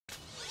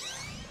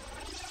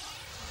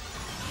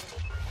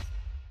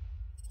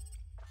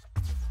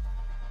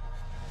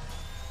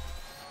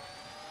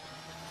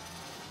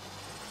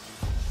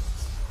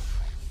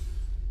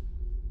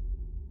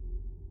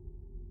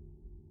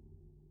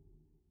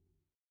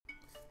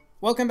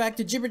Welcome back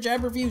to Jibber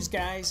Jab Reviews,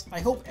 guys. I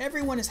hope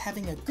everyone is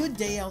having a good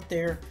day out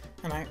there,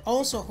 and I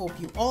also hope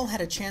you all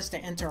had a chance to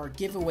enter our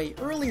giveaway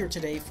earlier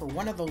today for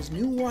one of those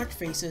new watch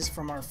faces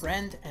from our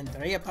friend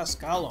Andrea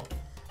Pascalo.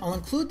 I'll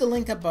include the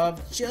link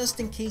above just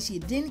in case you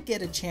didn't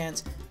get a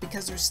chance,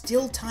 because there's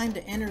still time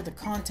to enter the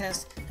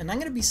contest, and I'm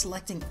going to be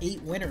selecting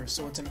 8 winners,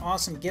 so it's an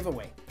awesome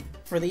giveaway.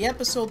 For the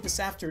episode this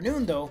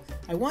afternoon though,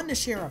 I wanted to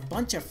share a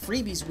bunch of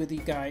freebies with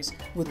you guys,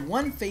 with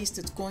one face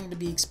that's going to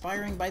be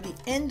expiring by the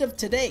end of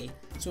today.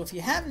 So if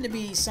you happen to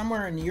be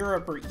somewhere in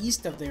Europe or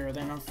east of there,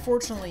 then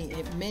unfortunately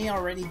it may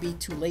already be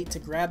too late to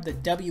grab the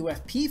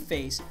WFP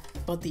face,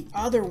 but the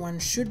other one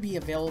should be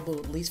available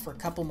at least for a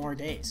couple more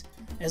days.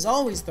 As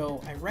always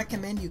though, I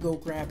recommend you go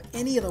grab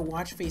any of the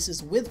watch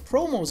faces with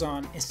promos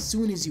on as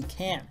soon as you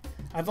can.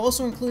 I've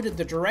also included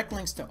the direct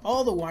links to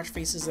all the watch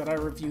faces that I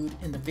reviewed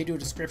in the video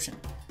description.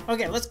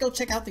 Okay, let's go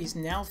check out these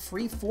now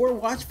free 4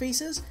 watch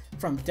faces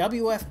from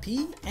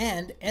WFP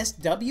and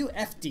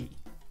SWFD.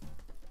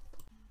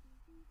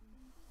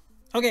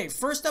 Okay,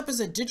 first up is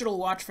a digital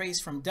watch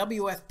face from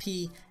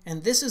WFP,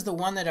 and this is the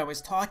one that I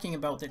was talking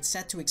about that's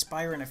set to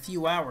expire in a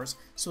few hours,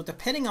 so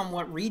depending on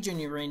what region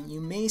you're in, you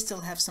may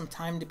still have some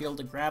time to be able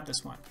to grab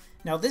this one.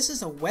 Now this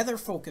is a weather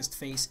focused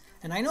face,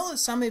 and I know that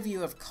some of you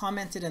have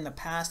commented in the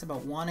past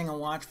about wanting a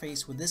watch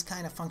face with this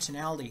kind of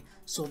functionality,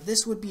 so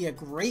this would be a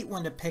great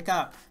one to pick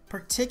up,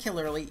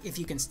 particularly if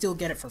you can still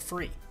get it for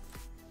free.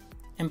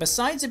 And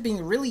besides it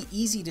being really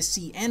easy to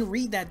see and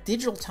read that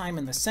digital time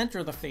in the center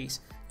of the face,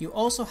 you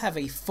also have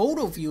a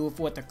photo view of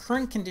what the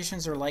current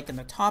conditions are like in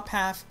the top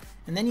half,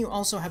 and then you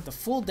also have the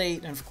full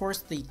date and of course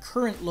the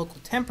current local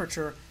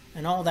temperature,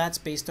 and all that's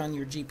based on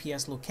your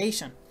GPS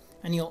location.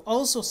 And you'll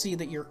also see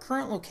that your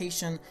current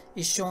location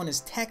is shown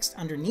as text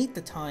underneath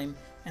the time,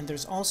 and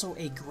there's also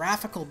a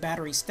graphical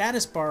battery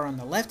status bar on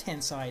the left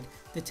hand side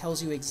that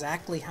tells you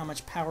exactly how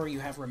much power you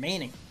have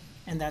remaining.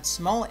 And that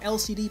small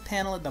LCD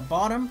panel at the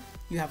bottom,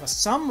 you have a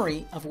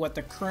summary of what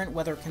the current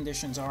weather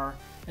conditions are,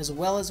 as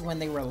well as when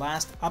they were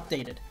last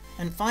updated.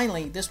 And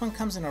finally, this one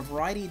comes in a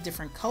variety of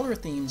different color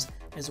themes,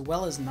 as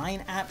well as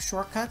 9 app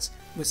shortcuts,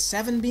 with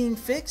 7 being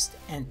fixed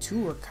and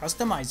 2 are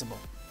customizable.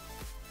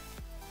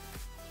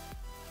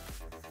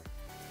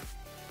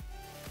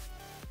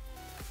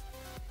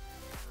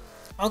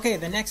 Okay,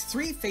 the next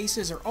 3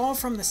 faces are all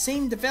from the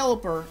same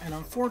developer, and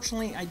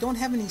unfortunately I don't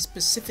have any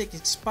specific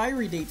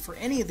expiry date for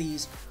any of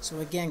these, so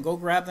again, go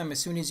grab them as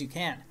soon as you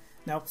can.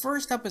 Now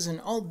first up is an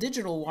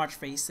all-digital watch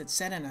face that's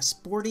set in a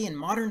sporty and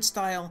modern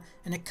style,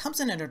 and it comes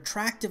in an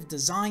attractive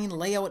design,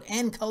 layout,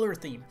 and color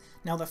theme.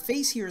 Now the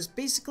face here is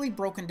basically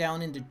broken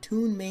down into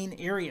 2 main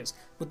areas,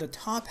 with the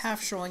top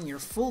half showing your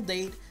full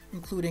date,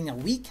 including a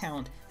week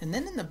count, and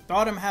then in the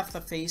bottom half of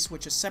the face,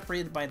 which is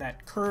separated by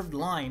that curved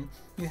line,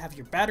 you have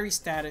your battery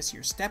status,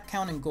 your step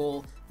count and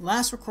goal,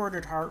 last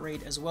recorded heart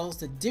rate, as well as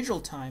the digital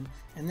time,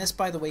 and this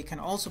by the way can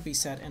also be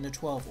set in a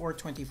 12 or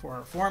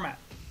 24-hour format.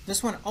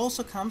 This one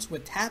also comes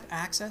with tap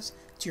access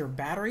to your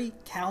battery,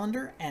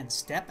 calendar, and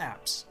step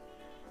apps.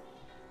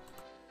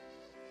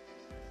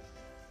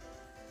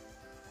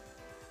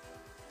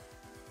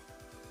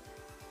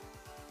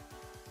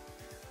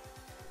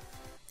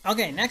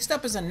 Okay, next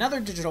up is another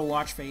digital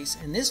watch face,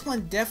 and this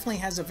one definitely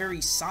has a very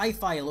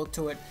sci-fi look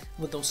to it,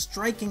 with those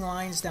striking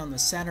lines down the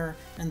center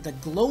and the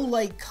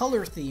glow-like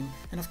color theme,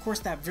 and of course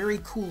that very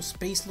cool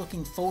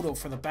space-looking photo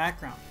for the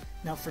background.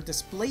 Now for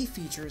display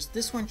features,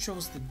 this one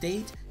shows the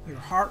date, your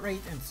heart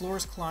rate, and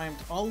floors climbed,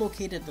 all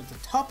located at the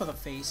top of the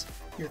face.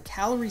 Your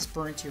calories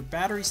burnt, your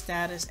battery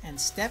status, and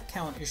step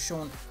count is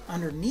shown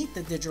underneath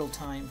the digital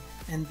time.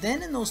 And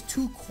then in those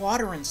 2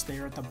 quadrants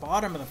there at the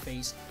bottom of the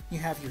face, you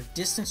have your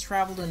distance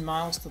traveled in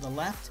miles to the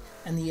left,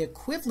 and the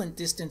equivalent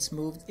distance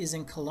moved is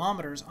in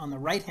kilometers on the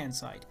right hand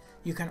side.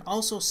 You can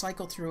also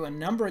cycle through a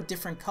number of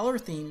different color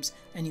themes,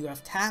 and you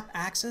have tap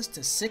access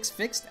to 6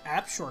 fixed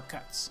app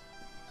shortcuts.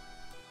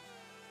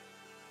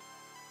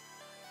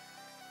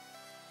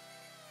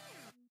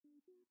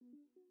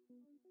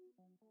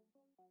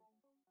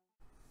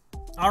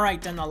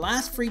 Alright, then the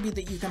last freebie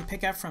that you can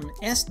pick up from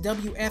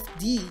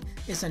SWFD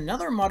is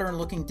another modern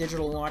looking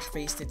digital watch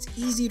face that's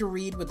easy to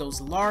read with those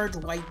large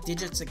white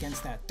digits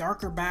against that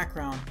darker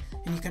background,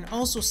 and you can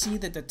also see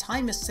that the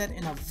time is set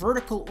in a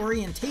vertical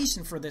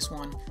orientation for this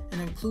one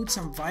and includes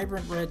some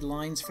vibrant red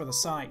lines for the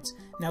sides.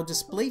 Now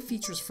display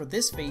features for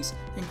this face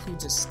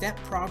includes a step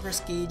progress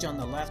gauge on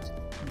the left,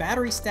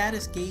 battery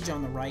status gauge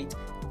on the right,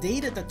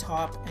 date at the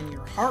top, and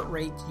your heart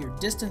rate, your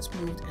distance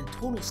moved, and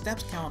total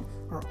steps count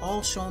are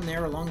all shown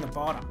there along the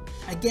bottom.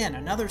 Again,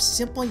 another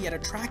simple yet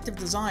attractive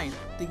design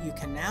that you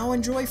can now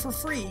enjoy for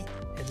free,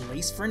 at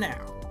least for now.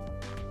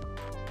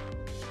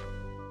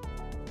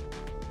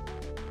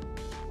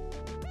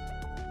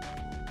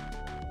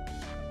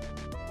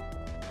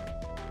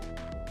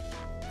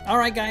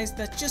 Alright guys,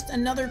 that's just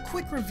another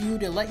quick review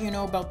to let you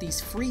know about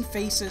these free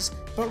faces,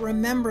 but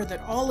remember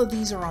that all of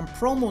these are on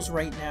promos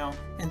right now,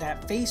 and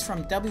that face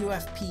from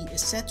WFP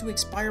is set to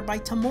expire by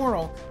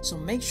tomorrow, so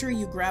make sure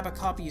you grab a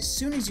copy as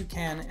soon as you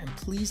can, and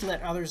please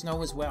let others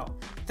know as well.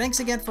 Thanks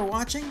again for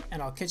watching,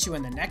 and I'll catch you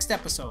in the next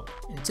episode.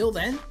 Until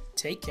then,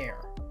 Take care.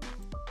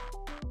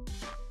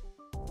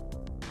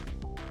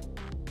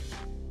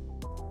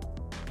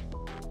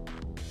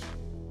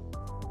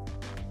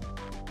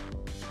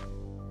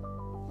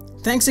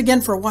 Thanks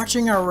again for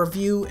watching our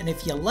review, and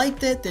if you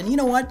liked it, then you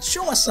know what?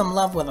 Show us some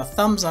love with a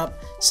thumbs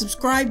up,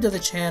 subscribe to the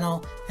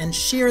channel, and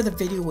share the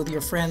video with your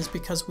friends,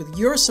 because with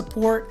your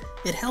support,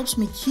 it helps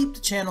me keep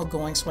the channel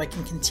going so I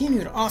can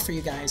continue to offer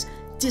you guys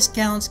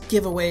discounts,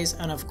 giveaways,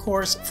 and of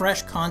course,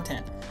 fresh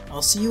content.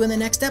 I'll see you in the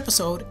next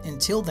episode.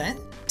 Until then,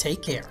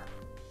 take care.